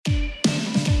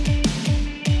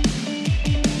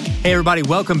Hey, everybody,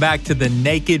 welcome back to the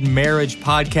Naked Marriage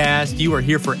Podcast. You are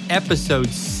here for episode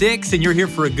 6, and you're here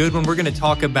for a good one. We're going to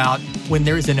talk about when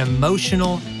there is an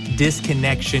emotional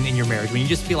disconnection in your marriage, when you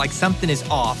just feel like something is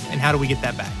off, and how do we get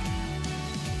that back?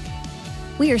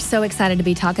 We are so excited to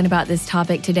be talking about this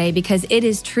topic today because it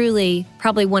is truly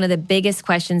probably one of the biggest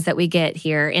questions that we get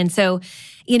here. And so,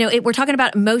 we're talking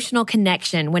about emotional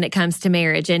connection when it comes to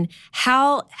marriage and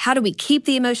how do we keep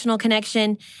the emotional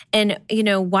connection and,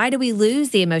 why do we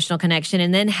lose the emotional connection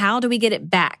and then how do we get it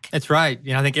back? That's right.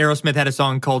 I think Aerosmith had a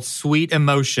song called Sweet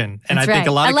Emotion. And That's I think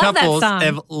a lot of couples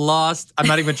have lost, I'm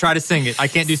not even trying to sing it. I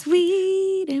can't do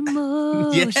Sweet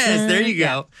Emotion. Yes, there you go.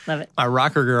 Yeah, love it. My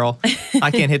rocker girl. I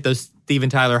can't hit those Steven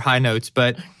Tyler high notes,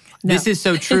 but This is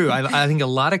so true. I think a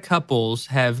lot of couples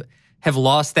have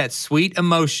lost that sweet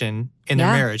emotion in their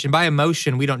marriage. And by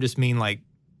emotion, we don't just mean like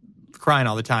crying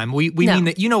all the time. We mean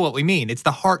that, you know what we mean. It's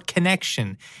the heart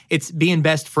connection. It's being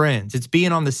best friends. It's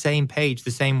being on the same page,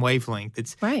 the same wavelength.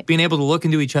 It's being able to look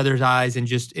into each other's eyes and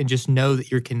just know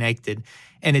that you're connected.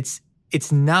 And it's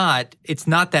not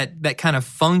that kind of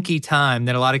funky time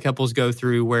that a lot of couples go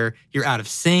through where you're out of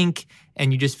sync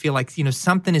and you just feel like,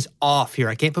 something is off here.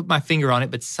 I can't put my finger on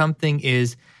it, but something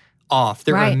is off.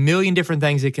 There are a million different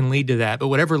things that can lead to that, but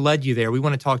whatever led you there, we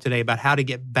want to talk today about how to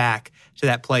get back to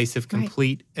that place of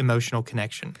complete emotional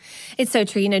connection. It's so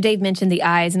true. Dave mentioned the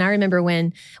eyes, and I remember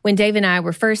when Dave and I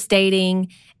were first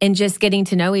dating and just getting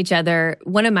to know each other,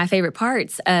 one of my favorite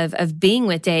parts of being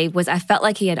with Dave was I felt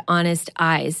like he had honest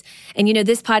eyes. And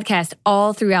this podcast,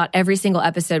 all throughout every single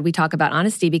episode, we talk about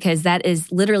honesty because that is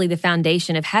literally the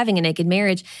foundation of having a naked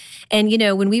marriage. And,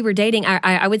 when we were dating,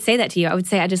 I would say that to you. I would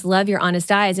say, I just love your honest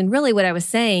eyes. And really what I was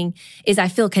saying is I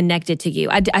feel connected to you.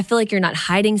 I feel like you're not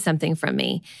hiding something from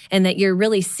me and that you're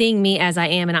really seeing me as I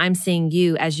am and I'm seeing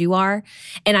you as you are.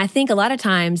 And I think a lot of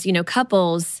times,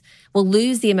 couples will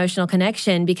lose the emotional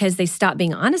connection because they stop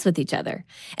being honest with each other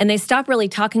and they stop really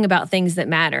talking about things that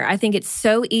matter. I think it's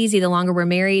so easy the longer we're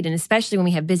married, and especially when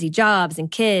we have busy jobs and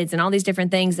kids and all these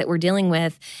different things that we're dealing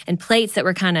with and plates that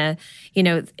we're kind of,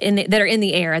 that are in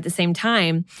the air at the same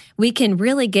time, we can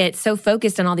really get so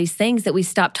focused on all these things that we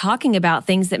stop talking about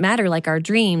things that matter, like our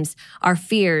dreams, our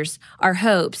fears, our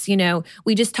hopes.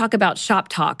 We just talk about shop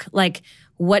talk, like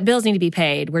what bills need to be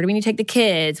paid? Where do we need to take the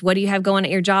kids? What do you have going at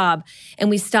your job? And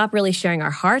we stop really sharing our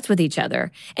hearts with each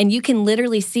other. And you can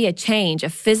literally see a change, a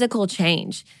physical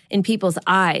change in people's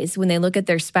eyes when they look at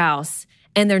their spouse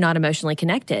and they're not emotionally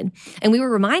connected. And we were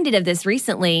reminded of this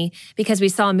recently because we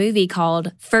saw a movie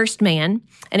called First Man,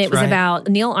 and it was about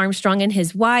Neil Armstrong and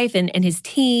his wife and his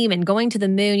team and going to the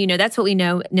moon. That's what we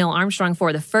know Neil Armstrong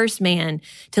for, the first man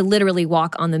to literally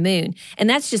walk on the moon. And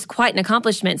that's just quite an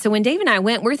accomplishment. So when Dave and I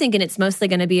went, we're thinking it's mostly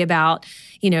going to be about,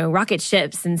 rocket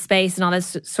ships and space and all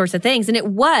those sorts of things. And it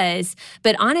was,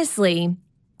 but honestly,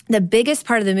 the biggest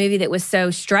part of the movie that was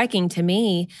so striking to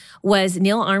me was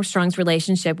Neil Armstrong's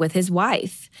relationship with his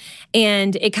wife.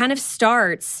 And it kind of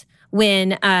starts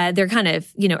when they're kind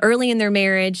of, early in their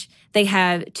marriage. They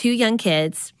have 2 young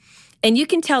kids, and you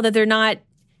can tell that they're not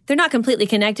completely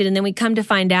connected. And then we come to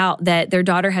find out that their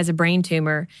daughter has a brain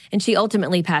tumor, and she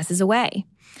ultimately passes away.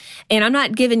 And I'm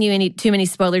not giving you too many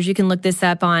spoilers. You can look this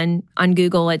up on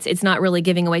Google. It's not really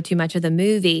giving away too much of the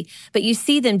movie, but you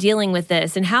see them dealing with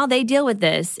this, and how they deal with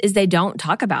this is they don't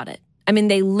talk about it. I mean,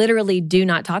 they literally do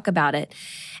not talk about it.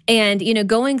 And,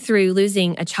 going through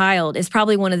losing a child is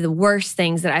probably one of the worst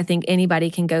things that I think anybody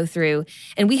can go through.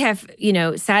 And we have,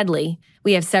 sadly,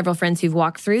 we have several friends who've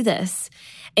walked through this.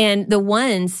 And the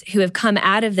ones who have come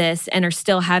out of this and are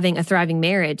still having a thriving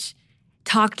marriage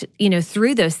talked,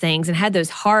 through those things and had those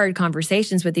hard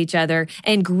conversations with each other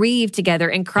and grieved together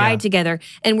and cried together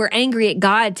and were angry at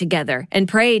God together and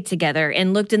prayed together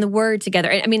and looked in the Word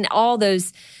together. I mean, all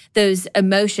those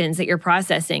emotions that you're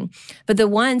processing. But the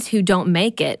ones who don't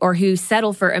make it or who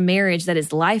settle for a marriage that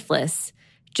is lifeless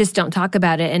just don't talk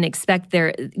about it and expect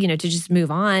to just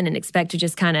move on and expect to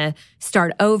just kind of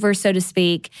start over, so to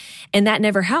speak. And that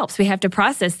never helps. We have to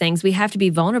process things. We have to be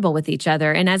vulnerable with each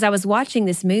other. And as I was watching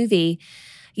this movie,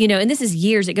 and this is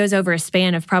years, it goes over a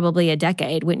span of probably a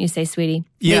decade, wouldn't you say, sweetie?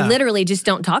 Yeah. They literally just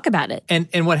don't talk about it.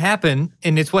 And what happened,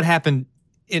 and it's what happened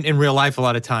in real life a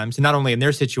lot of times, and not only in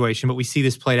their situation, but we see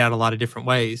this played out a lot of different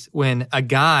ways. When a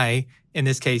guy, in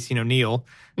this case, Neil,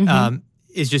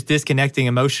 is just disconnecting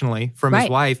emotionally from his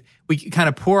wife, we kind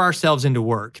of pour ourselves into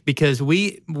work because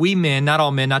we men, not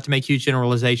all men, not to make huge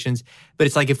generalizations, but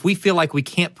it's like if we feel like we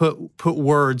can't put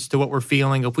words to what we're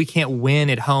feeling, if we can't win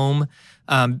at home,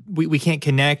 we can't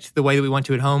connect the way that we want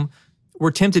to at home, we're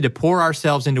tempted to pour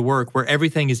ourselves into work where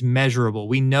everything is measurable.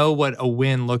 We know what a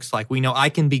win looks like. We know I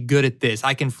can be good at this.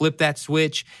 I can flip that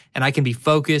switch and I can be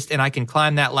focused and I can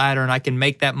climb that ladder and I can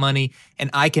make that money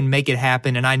and I can make it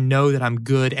happen. And I know that I'm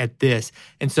good at this.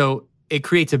 And so it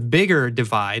creates a bigger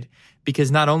divide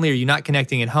because not only are you not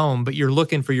connecting at home, but you're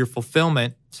looking for your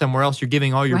fulfillment somewhere else. You're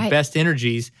giving all your best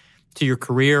energies to your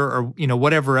career or,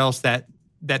 whatever else that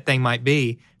thing might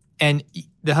be. And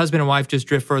the husband and wife just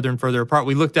drift further and further apart.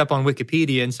 We looked up on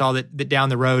Wikipedia and saw that down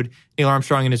the road, Neil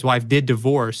Armstrong and his wife did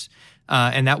divorce.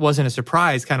 And that wasn't a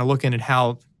surprise, kind of looking at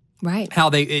how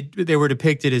they were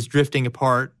depicted as drifting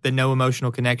apart, the no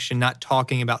emotional connection, not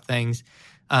talking about things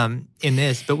in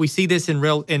this. But we see this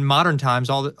in modern times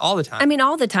all the time. I mean,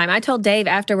 all the time. I told Dave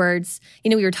afterwards,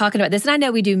 we were talking about this, and I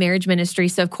know we do marriage ministry,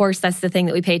 so of course that's the thing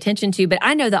that we pay attention to, but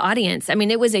I know the audience. I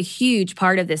mean, it was a huge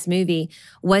part of this movie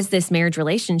was this marriage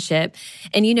relationship.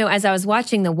 And, as I was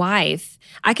watching the wife,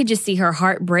 I could just see her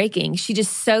heart breaking. She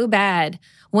just so bad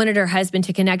wanted her husband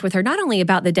to connect with her, not only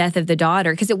about the death of the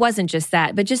daughter, because it wasn't just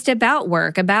that, but just about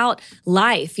work, about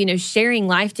life, sharing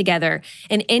life together.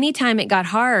 And anytime it got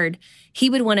hard, he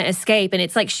would want to escape. And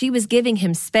it's like she was giving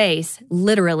him space,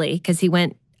 literally, because he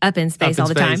went up in space all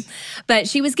the time. But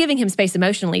she was giving him space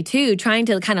emotionally too, trying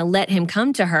to kind of let him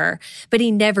come to her, but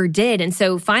he never did. And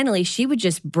so finally she would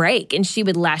just break and she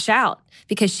would lash out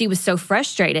because she was so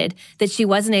frustrated that she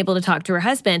wasn't able to talk to her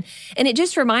husband. And it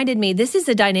just reminded me, this is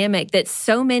a dynamic that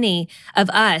so many of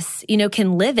us,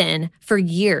 can live in for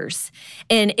years.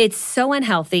 And it's so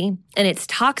unhealthy and it's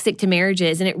toxic to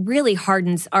marriages and it really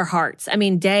hardens our hearts. I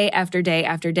mean, day after day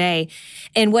after day.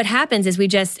 And what happens is we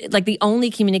just, like the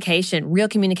only real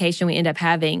communication we end up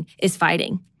having is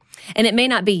fighting. And it may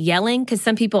not be yelling because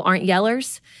some people aren't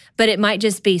yellers, but it might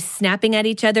just be snapping at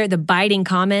each other, the biting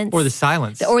comments. Or the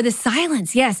silence.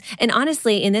 Yes. And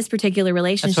honestly, in this particular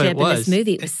relationship, in this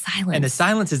movie, it was silence. And the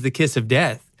silence is the kiss of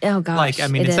death. Oh, gosh.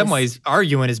 In some ways,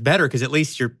 arguing is better because at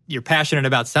least you're passionate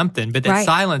about something. But that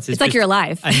silence is it's like you're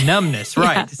alive. A numbness,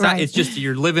 right? It's just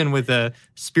you're living with a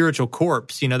spiritual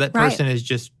corpse. That person is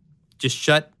just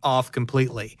shut off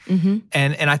completely. Mm-hmm.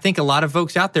 And I think a lot of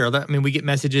folks out there, we get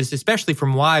messages, especially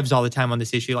from wives all the time on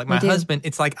this issue. Like my husband,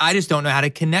 it's like, I just don't know how to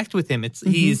connect with him.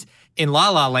 He's in La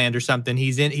La Land or something.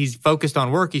 He's focused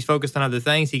on work. He's focused on other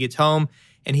things. He gets home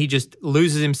and he just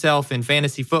loses himself in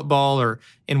fantasy football or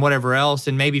in whatever else.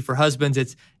 And maybe for husbands,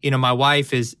 it's, my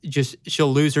wife is just,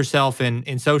 she'll lose herself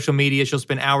in social media. She'll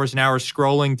spend hours and hours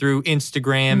scrolling through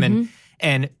Instagram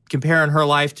and comparing her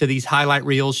life to these highlight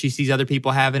reels she sees other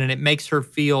people having, and it makes her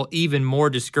feel even more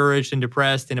discouraged and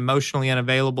depressed and emotionally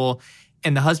unavailable.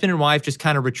 And the husband and wife just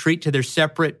kind of retreat to their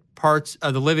separate parts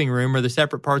of the living room or the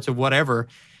separate parts of whatever.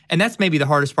 And that's maybe the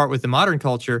hardest part with the modern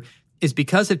culture is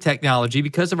because of technology,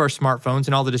 because of our smartphones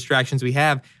and all the distractions we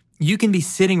have, you can be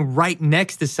sitting right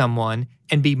next to someone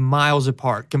and be miles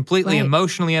apart, completely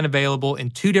emotionally unavailable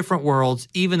in two different worlds,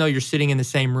 even though you're sitting in the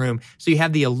same room. So you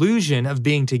have the illusion of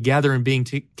being together and being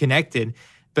connected.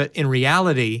 But in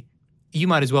reality, you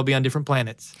might as well be on different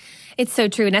planets. It's so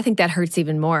true. And I think that hurts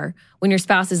even more when your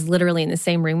spouse is literally in the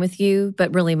same room with you,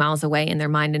 but really miles away in their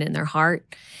mind and in their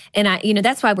heart. And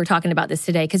that's why we're talking about this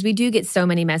today, because we do get so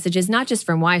many messages, not just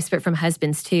from wives, but from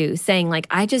husbands too, saying like,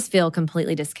 I just feel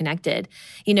completely disconnected.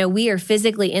 We are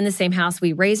physically in the same house.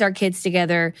 We raise our kids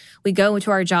together. We go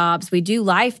to our jobs. We do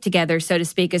life together, so to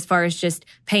speak, as far as just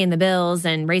paying the bills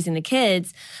and raising the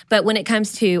kids. But when it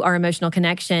comes to our emotional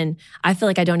connection, I feel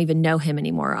like I don't even know him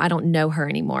anymore. I don't know her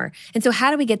anymore. And so how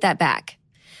do we get that back?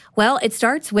 Well, it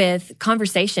starts with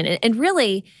conversation. And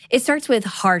really, it starts with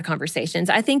hard conversations.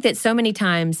 I think that so many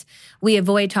times we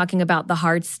avoid talking about the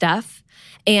hard stuff,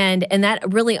 and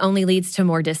that really only leads to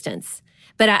more distance.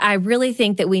 But I really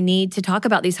think that we need to talk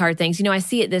about these hard things. I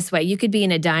see it this way. You could be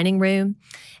in a dining room,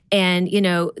 and,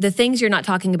 the things you're not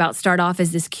talking about start off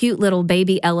as this cute little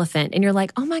baby elephant. And you're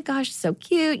like, oh my gosh, so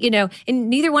cute, and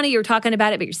neither one of you are talking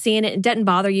about it, but you're seeing it. It doesn't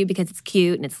bother you because it's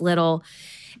cute and it's little.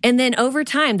 And then over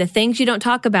time, the things you don't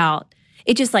talk about,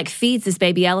 it just like feeds this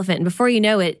baby elephant. And before you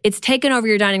know it, it's taken over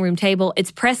your dining room table.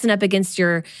 It's pressing up against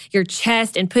your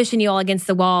chest and pushing you all against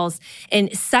the walls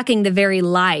and sucking the very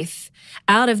life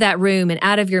out of that room and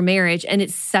out of your marriage. And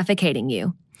it's suffocating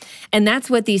you. And that's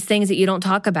what these things that you don't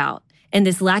talk about and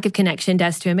this lack of connection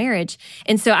does to a marriage.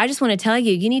 And so I just want to tell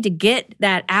you, you need to get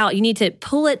that out. You need to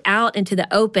pull it out into the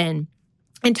open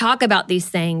and talk about these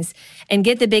things and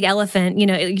get the big elephant, you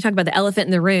talk about the elephant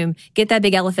in the room, get that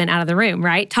big elephant out of the room,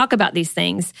 right? Talk about these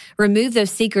things, remove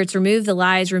those secrets, remove the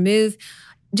lies, remove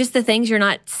just the things you're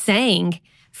not saying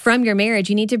from your marriage.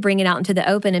 You need to bring it out into the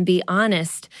open and be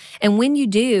honest. And when you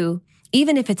do,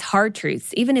 even if it's hard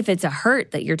truths, even if it's a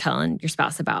hurt that you're telling your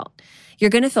spouse about, you're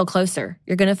going to feel closer.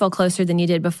 You're going to feel closer than you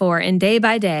did before. And day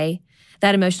by day,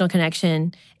 that emotional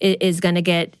connection is going to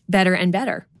get better and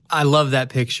better. I love that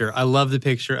picture. I love the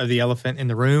picture of the elephant in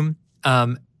the room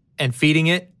and feeding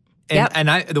it.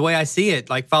 And the way I see it,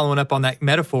 like following up on that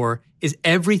metaphor, is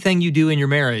everything you do in your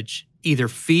marriage either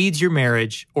feeds your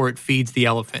marriage or it feeds the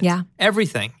elephant. Yeah.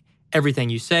 Everything. Everything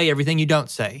you say, everything you don't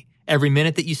say, every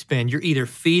minute that you spend, you're either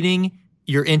feeding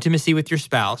your intimacy with your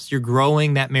spouse, you're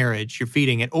growing that marriage, you're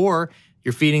feeding it, or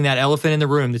you're feeding that elephant in the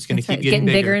room that's going to keep getting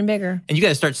bigger and bigger. And you got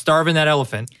to start starving that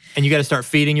elephant, and you got to start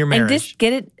feeding your marriage. And just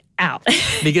get it out.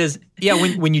 Because,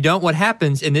 when you don't, what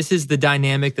happens, and this is the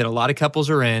dynamic that a lot of couples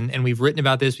are in, and we've written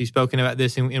about this, we've spoken about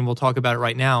this, and we'll talk about it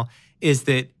right now, is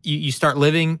that you start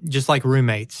living just like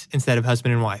roommates instead of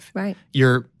husband and wife. Right.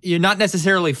 You're not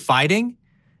necessarily fighting,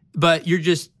 but you're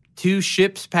just two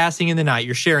ships passing in the night.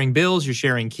 You're sharing bills, you're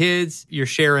sharing kids, you're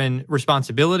sharing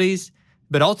responsibilities,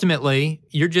 but ultimately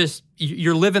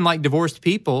you're living like divorced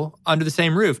people under the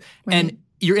same roof. Right. And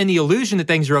you're in the illusion that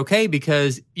things are okay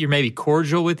because you're maybe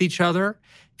cordial with each other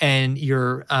and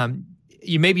you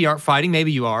maybe aren't fighting,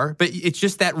 maybe you are, but it's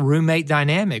just that roommate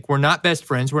dynamic. We're not best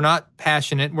friends, we're not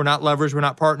passionate, we're not lovers, we're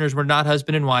not partners, we're not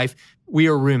husband and wife. We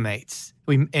are roommates.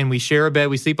 We share a bed,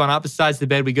 we sleep on opposite sides of the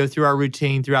bed, we go through our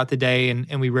routine throughout the day,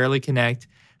 and we rarely connect.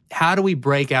 How do we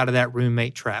break out of that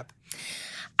roommate trap?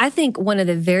 I think one of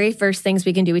the very first things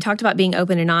we can do, we talked about being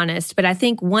open and honest, but I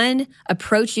think one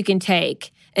approach you can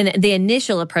take, and the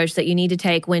initial approach that you need to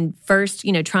take when first,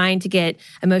 trying to get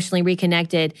emotionally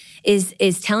reconnected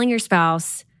is telling your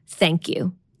spouse, thank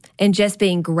you, and just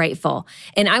being grateful.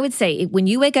 And I would say when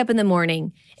you wake up in the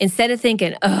morning, instead of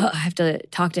thinking, I have to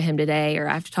talk to him today, or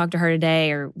I have to talk to her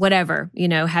today, or whatever,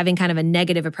 having kind of a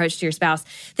negative approach to your spouse,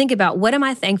 think about, what am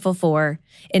I thankful for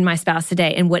in my spouse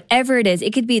today? And whatever it is,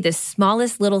 it could be the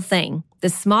smallest little thing, the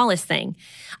smallest thing.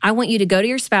 I want you to go to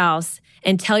your spouse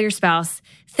and tell your spouse,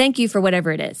 thank you for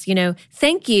whatever it is.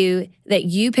 Thank you that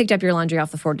you picked up your laundry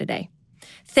off the floor today.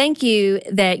 Thank you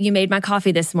that you made my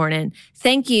coffee this morning.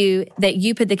 Thank you that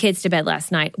you put the kids to bed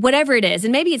last night. Whatever it is.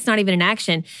 And maybe it's not even an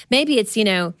action. Maybe it's,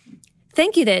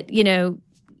 thank you that,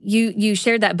 you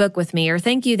shared that book with me, or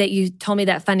thank you that you told me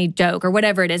that funny joke, or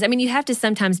whatever it is. I mean, you have to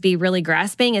sometimes be really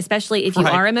grasping, especially if you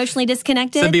are emotionally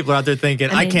disconnected. Some people are out there thinking,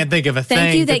 I can't think of a thing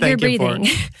thank you to that thank you're him breathing.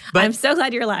 For. But I'm so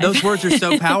glad you're alive. Those words are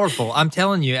so powerful. I'm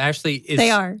telling you, Ashley is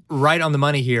they are. Right on the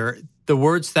money here. The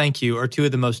words thank you are two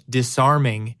of the most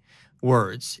disarming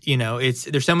words.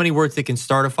 There's so many words that can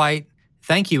start a fight.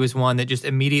 Thank you is one that just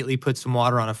immediately puts some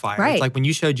water on a fire. Right. It's like when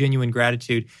you show genuine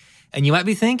gratitude, and you might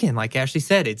be thinking, like Ashley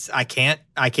said, I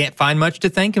can't find much to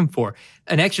thank him for.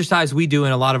 An exercise we do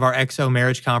in a lot of our XO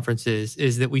marriage conferences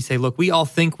is that we say, look, we all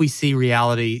think we see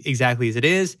reality exactly as it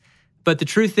is, but the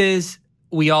truth is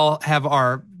we all have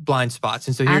our blind spots.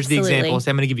 And so here's the example. So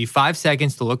I'm going to give you 5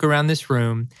 seconds to look around this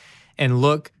room and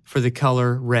look for the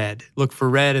color red. Look for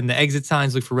red in the exit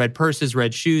signs, look for red purses,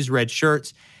 red shoes, red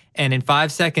shirts. And in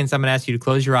 5 seconds, I'm going to ask you to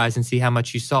close your eyes and see how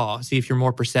much you saw. See if you're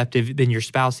more perceptive than your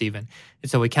spouse even.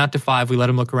 And so we count to 5. We let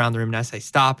them look around the room. And I say,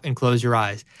 stop and close your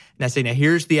eyes. And I say, now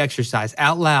here's the exercise.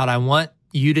 Out loud, I want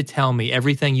you to tell me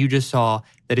everything you just saw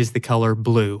that is the color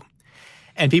blue.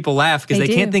 And people laugh because they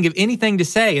can't think of anything to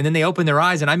say. And then they open their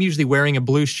eyes, and I'm usually wearing a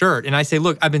blue shirt. And I say,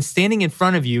 look, I've been standing in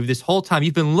front of you this whole time.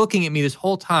 You've been looking at me this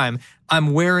whole time.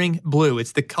 I'm wearing blue.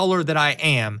 It's the color that I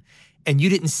am. And you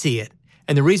didn't see it.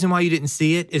 And the reason why you didn't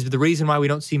see it is the reason why we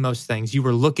don't see most things. You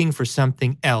were looking for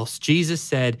something else. Jesus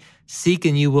said, seek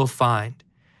and you will find.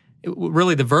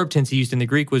 Really, the verb tense he used in the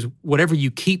Greek was whatever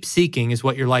you keep seeking is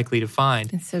what you're likely to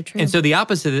find. It's so true. And so the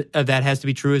opposite of that has to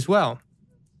be true as well.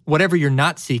 Whatever you're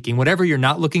not seeking, whatever you're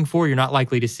not looking for, you're not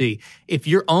likely to see. If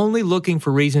you're only looking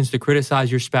for reasons to criticize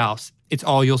your spouse, it's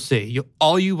all you'll see.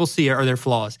 All you will see are their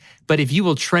flaws. But if you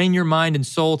will train your mind and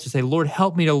soul to say, Lord,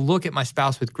 help me to look at my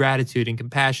spouse with gratitude and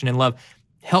compassion and love.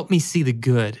 Help me see the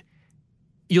good.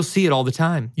 You'll see it all the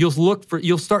time.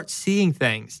 You'll start seeing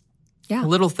things,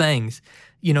 little things.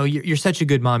 You're such a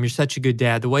good mom. You're such a good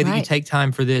dad. The way that you take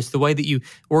time for this, the way that you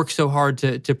work so hard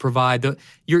to provide,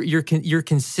 your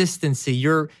consistency.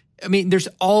 There's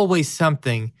always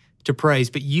something to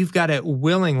praise, but you've got to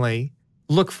willingly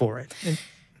look for it.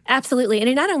 Absolutely. And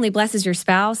it not only blesses your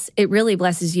spouse, it really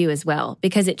blesses you as well,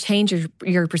 because it changes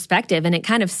your perspective and it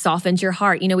kind of softens your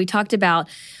heart. We talked about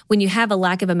when you have a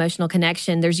lack of emotional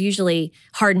connection, there's usually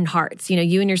hardened hearts.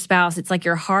 You and your spouse, it's like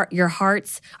your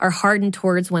hearts are hardened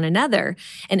towards one another.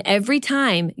 And every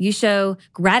time you show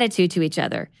gratitude to each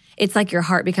other, it's like your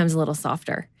heart becomes a little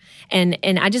softer. And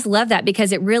I just love that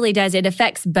because it really does. It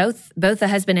affects both the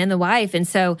husband and the wife. And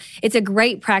so it's a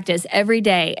great practice every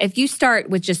day. If you start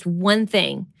with just one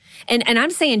thing, And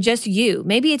I'm saying just you.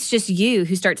 Maybe it's just you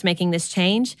who starts making this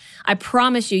change. I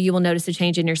promise you will notice a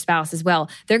change in your spouse as well.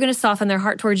 They're going to soften their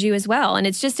heart towards you as well. And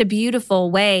it's just a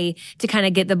beautiful way to kind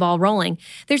of get the ball rolling.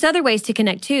 There's other ways to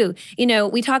connect too.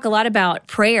 We talk a lot about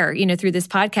prayer, through this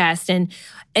podcast. And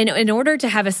in order to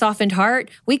have a softened heart,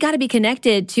 we got to be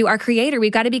connected to our Creator.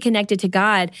 We've got to be connected to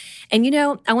God. And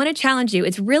I want to challenge you.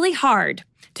 It's really hard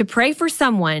to pray for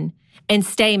someone and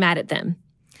stay mad at them.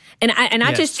 And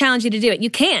I just challenge you to do it.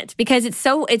 You can't, because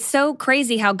it's so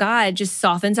crazy how God just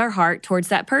softens our heart towards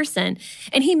that person.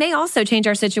 And he may also change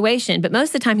our situation, but most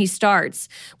of the time he starts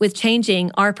with changing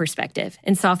our perspective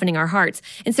and softening our hearts.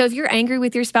 And so if you're angry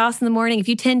with your spouse in the morning, if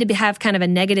you tend to have kind of a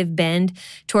negative bend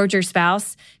towards your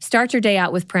spouse, start your day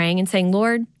out with praying and saying,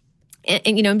 Lord,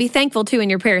 and be thankful too in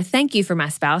your prayer. Thank you for my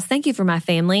spouse. Thank you for my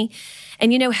family.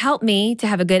 And, help me to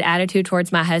have a good attitude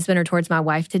towards my husband or towards my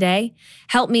wife today.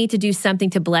 Help me to do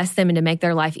something to bless them and to make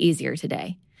their life easier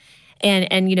today. And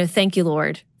thank you,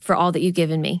 Lord, for all that you've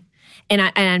given me.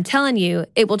 And I'm telling you,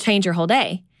 it will change your whole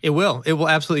day. It will. It will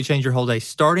absolutely change your whole day.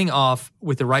 Starting off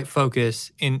with the right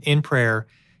focus in prayer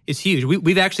is huge.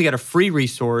 We've actually got a free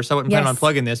resource. I wasn't planning on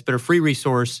plugging this, but a free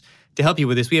resource to help you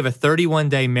with this. We have a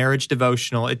 31-day marriage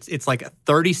devotional. It's like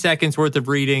 30 seconds worth of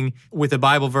reading with a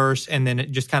Bible verse and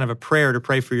then just kind of a prayer to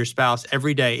pray for your spouse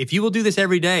every day. If you will do this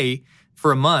every day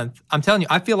for a month, I'm telling you,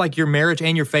 I feel like your marriage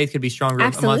and your faith could be stronger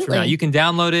a month from now. You can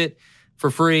download it for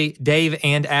free,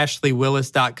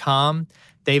 daveandashleywillis.com,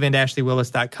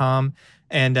 daveandashleywillis.com.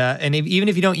 And even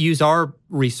if you don't use our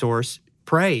resource,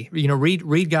 pray.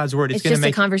 Read God's word. It's just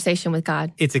a conversation with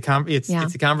God. It's a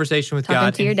conversation with God.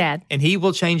 God. To your dad. And he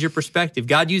will change your perspective.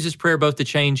 God uses prayer both to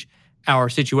change our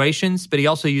situations, but he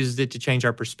also uses it to change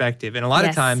our perspective. And a lot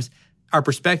of times, our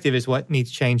perspective is what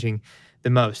needs changing the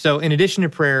most. So in addition to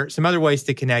prayer, some other ways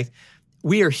to connect.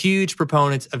 We are huge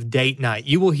proponents of date night.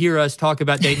 You will hear us talk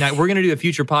about date night. We're going to do a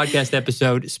future podcast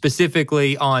episode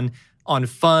specifically on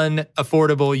fun,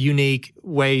 affordable, unique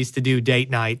ways to do date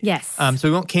night. Yes. So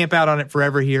we won't camp out on it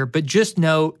forever here, but just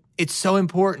know it's so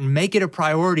important. Make it a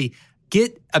priority.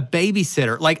 Get a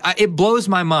babysitter. It blows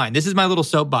my mind. This is my little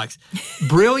soapbox.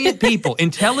 Brilliant people,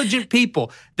 intelligent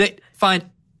people that find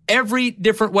every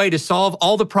different way to solve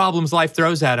all the problems life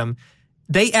throws at them.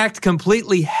 They act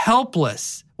completely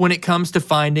helpless when it comes to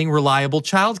finding reliable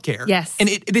childcare. Yes. And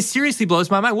this seriously blows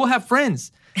my mind. We'll have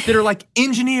friends that are like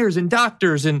engineers and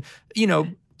doctors and,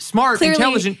 smart,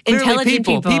 intelligent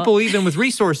people even with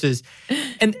resources.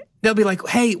 And they'll be like,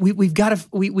 hey, we've got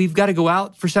to go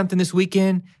out for something this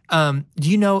weekend. Do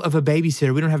you know of a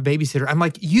babysitter? We don't have a babysitter. I'm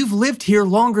like, you've lived here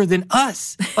longer than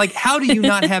us. Like, how do you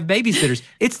not have babysitters?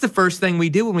 It's the first thing we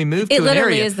do when we move to an area. It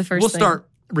literally is the first thing. We'll start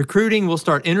recruiting. We'll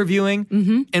start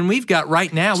interviewing. And we've got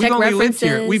right now, we've only lived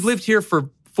here. We've lived here for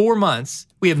 4 months.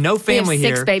 We have no family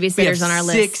here. We have 6 babysitters on our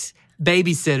list. 6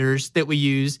 babysitters that we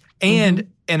use and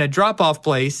a drop-off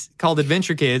place called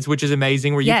Adventure Kids, which is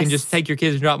amazing, where you can just take your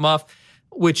kids and drop them off,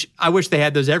 which I wish they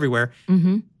had those everywhere.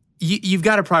 You've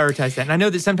got to prioritize that. And I know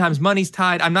that sometimes money's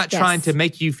tight. I'm not trying to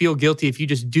make you feel guilty if you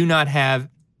just do not have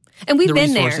and we've the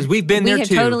been resources. there. We've been there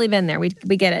too. We've totally been there. We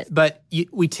get it. But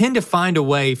we tend to find a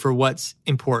way for what's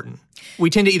important. We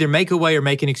tend to either make a way or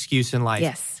make an excuse in life.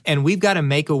 Yes. And we've got to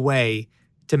make a way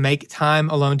to make time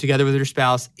alone together with your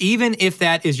spouse, even if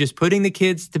that is just putting the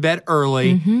kids to bed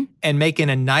early and making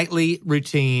a nightly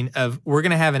routine of we're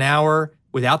going to have an hour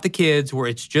without the kids where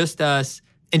it's just us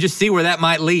and just see where that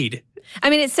might lead. I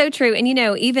mean, it's so true. And,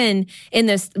 even in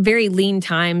those very lean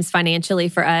times financially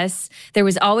for us, there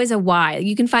was always a Y.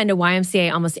 You can find a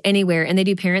YMCA almost anywhere, and they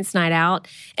do Parents' Night Out,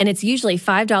 and it's usually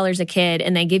 $5 a kid,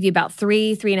 and they give you about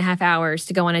 3.5 hours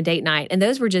to go on a date night. And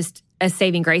those were just a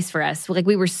saving grace for us. Like,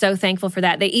 we were so thankful for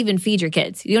that. They even feed your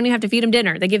kids. You don't even have to feed them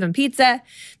dinner. They give them pizza.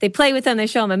 They play with them. They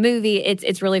show them a movie.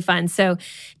 It's really fun. So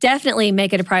definitely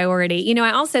make it a priority.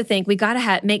 I also think we got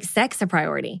to make sex a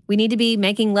priority. We need to be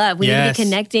making love. We need to be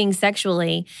connecting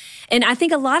sexually. And I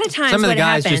think a lot of times some of the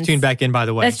guys just tuned back in, by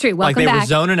the way. That's true. Welcome back. Like they back. were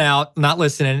zoning out, not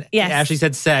listening. Yes. Ashley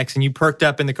said sex, and you perked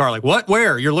up in the car like, what?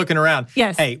 Where? You're looking around.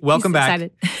 Yes. Hey, welcome back.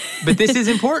 But this is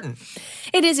important.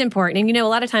 It is important. And, a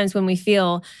lot of times when we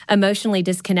feel emotionally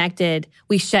disconnected,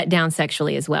 we shut down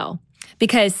sexually as well.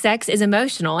 Because sex is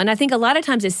emotional. And I think a lot of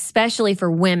times, especially for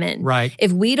women, right,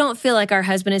 if we don't feel like our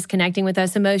husband is connecting with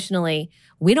us emotionally,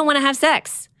 we don't want to have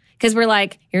sex. Because we're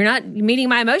like, you're not meeting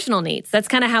my emotional needs. That's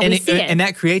kind of how we see it. And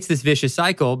that creates this vicious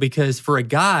cycle because for a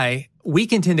guy, we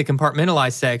can tend to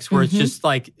compartmentalize sex where it's just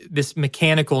like this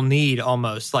mechanical need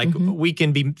almost. Like we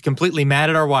can be completely mad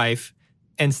at our wife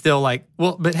and still like,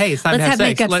 well, but hey, it's time to have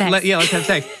sex. Let's have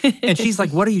sex. And she's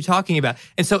like, what are you talking about?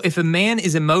 And so if a man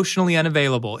is emotionally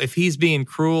unavailable, if he's being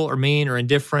cruel or mean or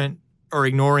indifferent, or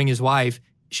ignoring his wife,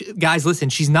 guys, listen,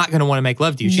 she's not going to want to make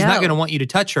love to you. She's not going to want you to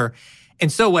touch her.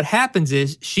 And so what happens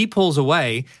is she pulls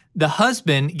away. The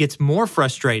husband gets more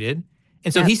frustrated.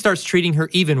 And so he starts treating her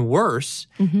even worse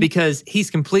because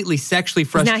he's completely sexually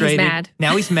frustrated.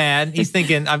 Now he's mad. He's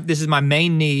thinking, this is my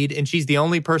main need, and she's the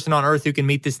only person on earth who can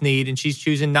meet this need, and she's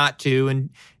choosing not to.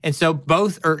 And so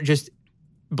both are just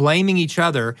blaming each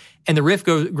other, and the rift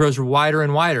grows wider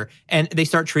and wider. And they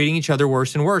start treating each other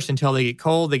worse and worse until they get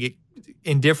cold, they get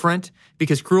indifferent,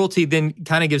 because cruelty then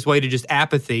kind of gives way to just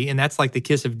apathy, and that's like the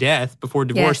kiss of death before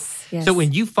divorce. Yes. So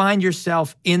when you find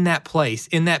yourself in that place,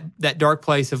 in that dark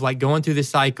place of like going through the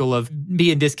cycle of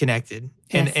being disconnected,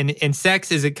 and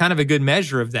sex is a kind of a good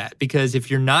measure of that, because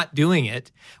if you're not doing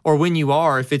it, or when you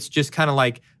are, if it's just kind of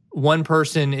like one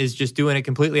person is just doing it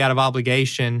completely out of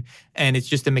obligation and it's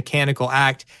just a mechanical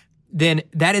act, then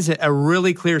that is a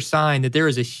really clear sign that there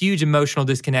is a huge emotional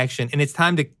disconnection, and it's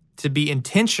time to be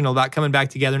intentional about coming back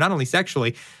together, not only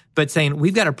sexually, but saying,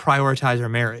 we've got to prioritize our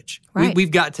marriage. Right.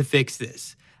 We've got to fix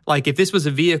this. Like if this was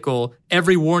a vehicle,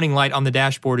 every warning light on the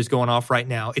dashboard is going off right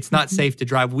now. It's not safe to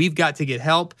drive. We've got to get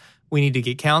help. We need to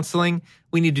get counseling.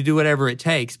 We need to do whatever it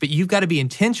takes. But you've got to be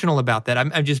intentional about that.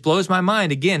 It just blows my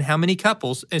mind, again, how many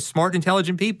couples, smart,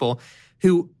 intelligent people,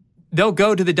 who they'll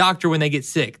go to the doctor when they get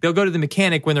sick. They'll go to the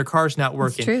mechanic when their car's not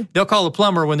working. True. They'll call a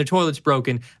plumber when their toilet's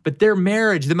broken. But their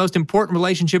marriage, the most important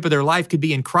relationship of their life, could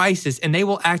be in crisis, and they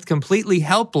will act completely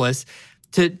helpless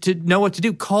to know what to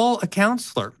do. Call a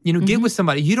counselor. Get with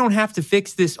somebody. You don't have to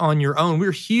fix this on your own.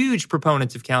 We're huge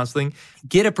proponents of counseling.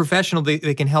 Get a professional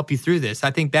that can help you through this.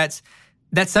 I think that's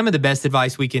some of the best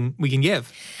advice we can give.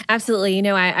 Absolutely.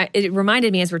 It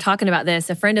reminded me as we're talking about this,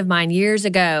 a friend of mine years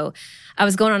ago, I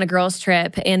was going on a girls'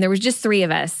 trip, and there was just 3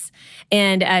 of us.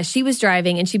 And she was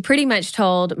driving, and she pretty much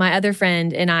told my other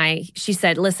friend and I, she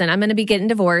said, listen, I'm going to be getting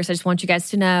divorced. I just want you guys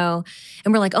to know.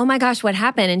 And we're like, oh my gosh, what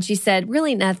happened? And she said,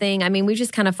 really nothing. I mean, we've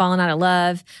just kind of fallen out of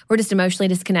love. We're just emotionally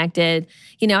disconnected.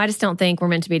 I just don't think we're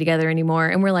meant to be together anymore.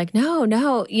 And we're like,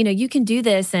 no, you can do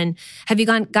this. And have you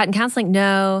gotten counseling?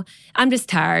 No, I'm just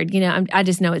tired. I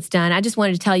just know it's done. I just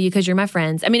wanted to tell you because you're my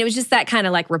friends. I mean, it was just that kind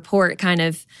of like report kind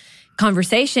of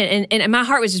conversation. And my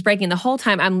heart was just breaking the whole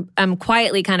time. I'm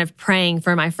quietly kind of praying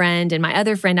for my friend and my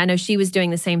other friend. I know she was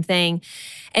doing the same thing.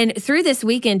 And through this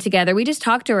weekend together, we just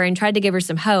talked to her and tried to give her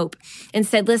some hope and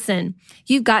said, listen,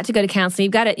 you've got to go to counseling.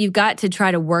 You've got to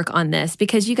try to work on this,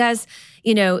 because you guys,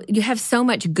 you have so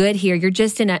much good here. You're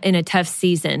just in a tough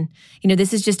season.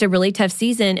 This is just a really tough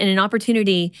season and an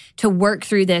opportunity to work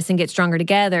through this and get stronger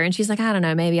together. And she's like, I don't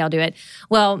know, maybe I'll do it.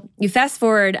 Well, you fast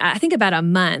forward, I think about a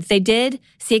month, they did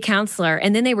see a counselor,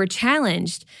 and then they were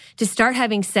challenged to start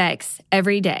having sex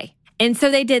every day. And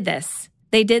so they did this.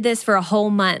 They did this for a whole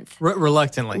month.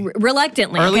 Reluctantly.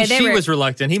 Reluctantly. Or at least she was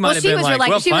reluctant. He might have been like,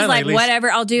 well, she was finally, like,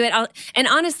 whatever, I'll do it. And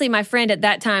honestly, my friend at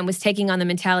that time was taking on the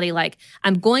mentality like,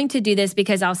 I'm going to do this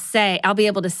because I'll be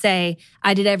able to say,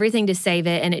 I did everything to save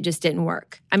it and it just didn't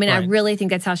work. I mean, right. I really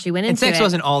think that's how she went into it. And sex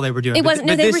wasn't all they were doing. It wasn't.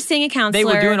 No, they were seeing a counselor. They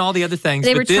were doing all the other things.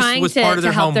 They were this trying was to part of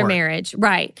their help homework. their marriage.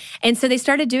 Right. And so they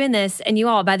started doing this, and you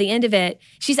all, by the end of it,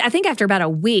 I think after about a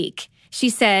week, she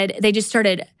said they just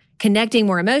started connecting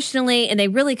more emotionally, and they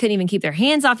really couldn't even keep their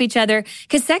hands off each other,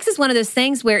 because sex is one of those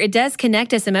things where it does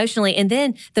connect us emotionally. And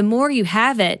then the more you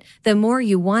have it, the more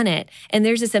you want it. And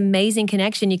there's this amazing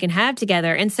connection you can have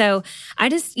together. And so I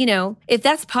just, if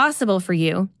that's possible for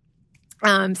you,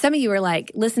 some of you are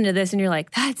like, listen to this and you're like,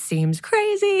 that seems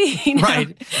crazy. Right.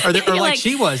 Or like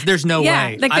she was, there's no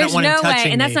way. Like, I don't want him touching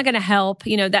me. And that's not going to help.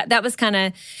 That was kind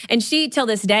of, and she, till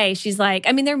this day, she's like,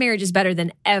 I mean, their marriage is better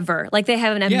than ever. Like, they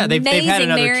have an amazing they've had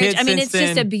marriage. Kid I mean, since it's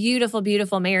just a beautiful,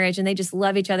 beautiful marriage, and they just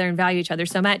love each other and value each other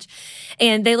so much.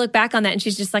 And they look back on that, and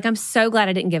she's just like, I'm so glad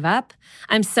I didn't give up.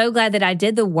 I'm so glad that I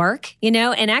did the work,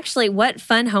 and actually what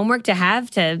fun homework to have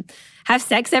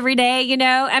sex every day,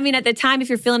 I mean, at the time, if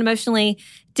you're feeling emotionally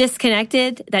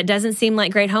disconnected, that doesn't seem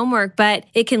like great homework, but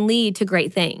it can lead to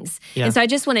great things. Yeah. And so I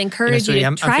just want to encourage you to try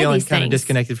these things. I'm feeling kind of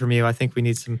disconnected from you. I think we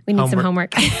need some homework. We need some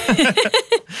homework.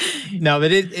 No,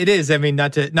 but it is. I mean,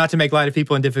 not to make light of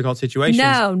people in difficult situations.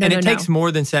 No. And it takes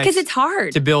more than sex. Because it's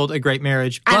hard to build a great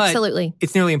marriage. But absolutely.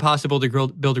 It's nearly impossible to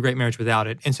build a great marriage without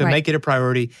it. And so make it a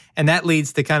priority. And that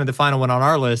leads to kind of the final one on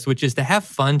our list, which is to have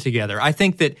fun together. I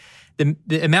think that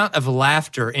the amount of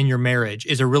laughter in your marriage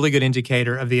is a really good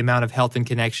indicator of the amount of health and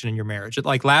connection in your marriage.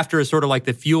 Like, laughter is sort of like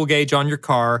the fuel gauge on your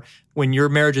car. When your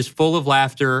marriage is full of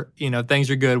laughter,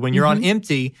 things are good. When you're on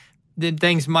empty, then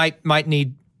things might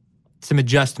need some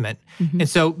adjustment. And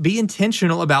so be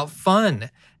intentional about fun.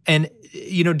 And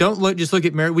don't just look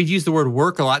at marriage. We've used the word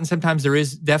work a lot, and sometimes there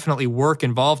is definitely work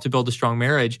involved to build a strong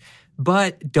marriage.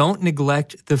 But don't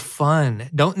neglect the fun.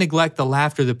 Don't neglect the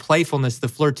laughter, the playfulness, the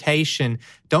flirtation.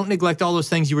 Don't neglect all those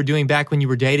things you were doing back when you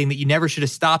were dating that you never should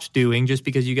have stopped doing just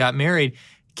because you got married.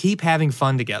 Keep having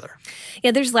fun together.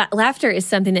 Yeah, there's laughter is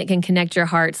something that can connect your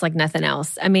hearts like nothing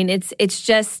else. I mean, it's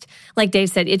just, like Dave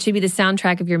said, it should be the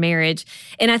soundtrack of your marriage.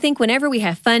 And I think whenever we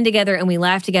have fun together and we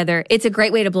laugh together, it's a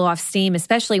great way to blow off steam,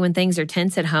 especially when things are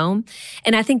tense at home.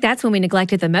 And I think that's when we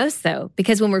neglect it the most, though,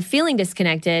 because when we're feeling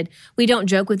disconnected, we don't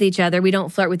joke with each other, we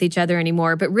don't flirt with each other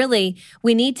anymore. But really,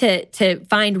 we need to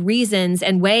find reasons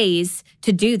and ways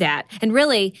to do that. And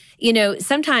really,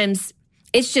 sometimes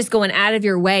it's just going out of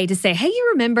your way to say, hey, you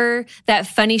remember that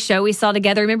funny show we saw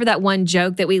together? Remember that one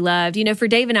joke that we loved? For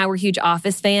Dave and I, we're huge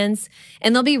Office fans.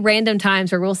 And there'll be random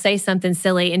times where we'll say something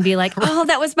silly and be like, oh,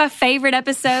 that was my favorite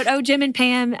episode. Oh, Jim and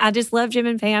Pam. I just love Jim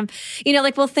and Pam.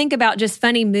 We'll think about just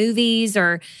funny movies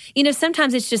or,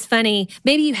 sometimes it's just funny.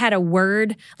 Maybe you had a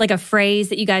word, like a phrase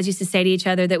that you guys used to say to each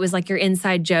other that was like your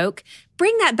inside joke.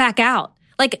 Bring that back out.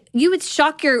 Like you would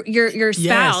shock your spouse.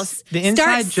 Yes, the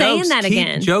inside start saying jokes, that keep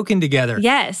again. Joking together.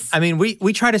 Yes. I mean,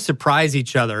 we try to surprise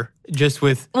each other just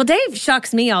with. Well, Dave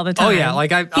shocks me all the time. Oh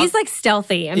yeah, he's like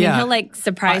stealthy. I mean, he'll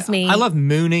surprise me. I love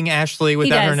mooning Ashley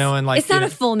without her knowing. It's not a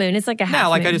full moon. It's like a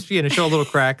half moon. I just show a little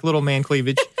crack, little man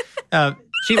cleavage.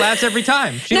 She laughs every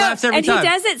time. She laughs every time. And he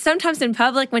does it sometimes in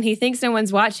public when he thinks no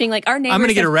one's watching. Like our neighbors, I'm going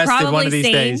to get arrested one of these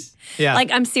days. Yeah. Like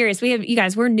I'm serious. You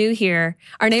guys, we're new here.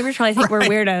 Our neighbors probably think we're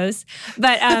weirdos.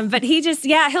 But he just,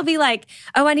 he'll be like,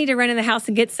 oh, I need to run in the house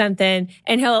and get something.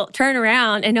 And he'll turn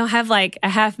around and he'll have like a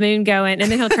half moon going.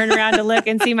 And then he'll turn around to look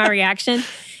and see my reaction.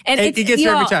 And he gets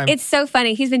there every time. It's so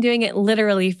funny. He's been doing it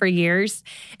literally for years.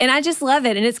 And I just love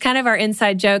it. And it's kind of our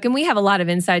inside joke. And we have a lot of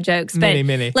inside jokes. But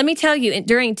many. Let me tell you,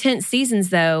 during tense seasons,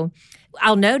 though,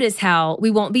 I'll notice how we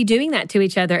won't be doing that to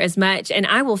each other as much. And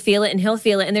I will feel it and he'll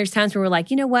feel it. And there's times where we're like,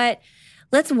 you know what?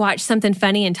 Let's watch something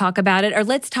funny and talk about it. Or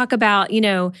let's talk about,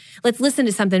 let's listen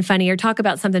to something funny or talk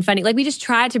about something funny. Like we just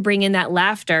try to bring in that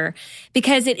laughter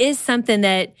because it is something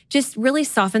that just really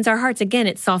softens our hearts. Again,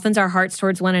 it softens our hearts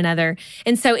towards one another.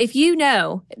 And so if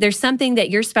there's something that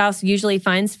your spouse usually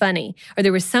finds funny or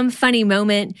there was some funny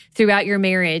moment throughout your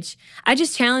marriage, I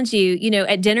just challenge you,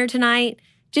 at dinner tonight,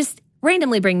 just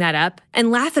randomly bring that up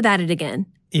and laugh about it again.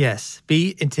 Yes,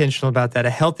 be intentional about that. A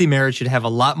healthy marriage should have a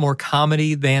lot more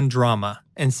comedy than drama.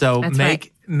 And so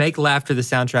make laughter the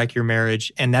soundtrack of your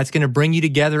marriage, and that's going to bring you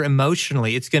together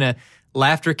emotionally.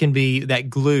 Laughter can be that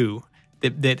glue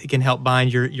that can help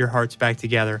bind your hearts back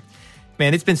together.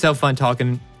 Man, it's been so fun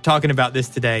talking about this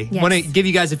today. Yes. I want to give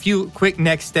you guys a few quick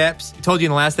next steps. I told you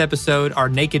in the last episode, our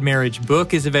Naked Marriage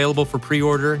book is available for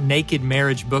pre-order,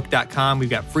 nakedmarriagebook.com. We've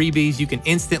got freebies. You can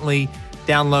instantly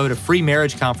download a free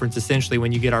marriage conference, essentially,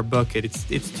 when you get our book.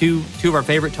 It's two of our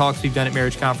favorite talks we've done at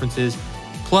marriage conferences,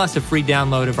 plus a free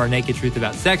download of our Naked Truth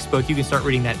About Sex book. You can start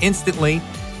reading that instantly,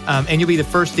 and you'll be the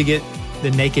first to get the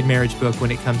Naked Marriage book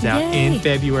when it comes out in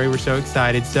February. We're so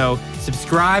excited. So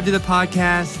subscribe to the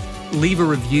podcast, leave a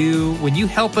review. When you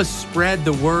help us spread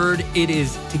the word, it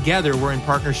is together, we're in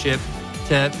partnership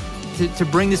to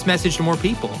bring this message to more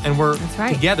people. And we're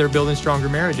together building stronger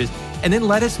marriages. And then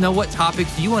let us know what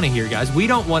topics you want to hear, guys. We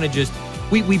don't want to just,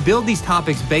 we build these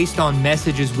topics based on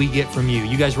messages we get from you.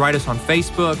 You guys write us on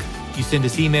Facebook, you send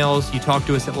us emails, you talk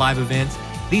to us at live events.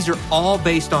 These are all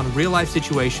based on real life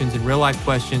situations and real life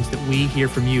questions that we hear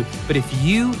from you. But if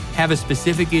you have a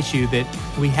specific issue that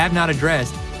we have not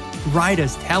addressed, write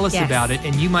us, tell us about it,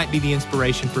 and you might be the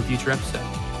inspiration for a future episode.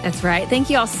 That's right. Thank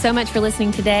you all so much for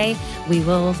listening today. We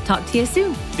will talk to you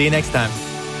soon. See you next time.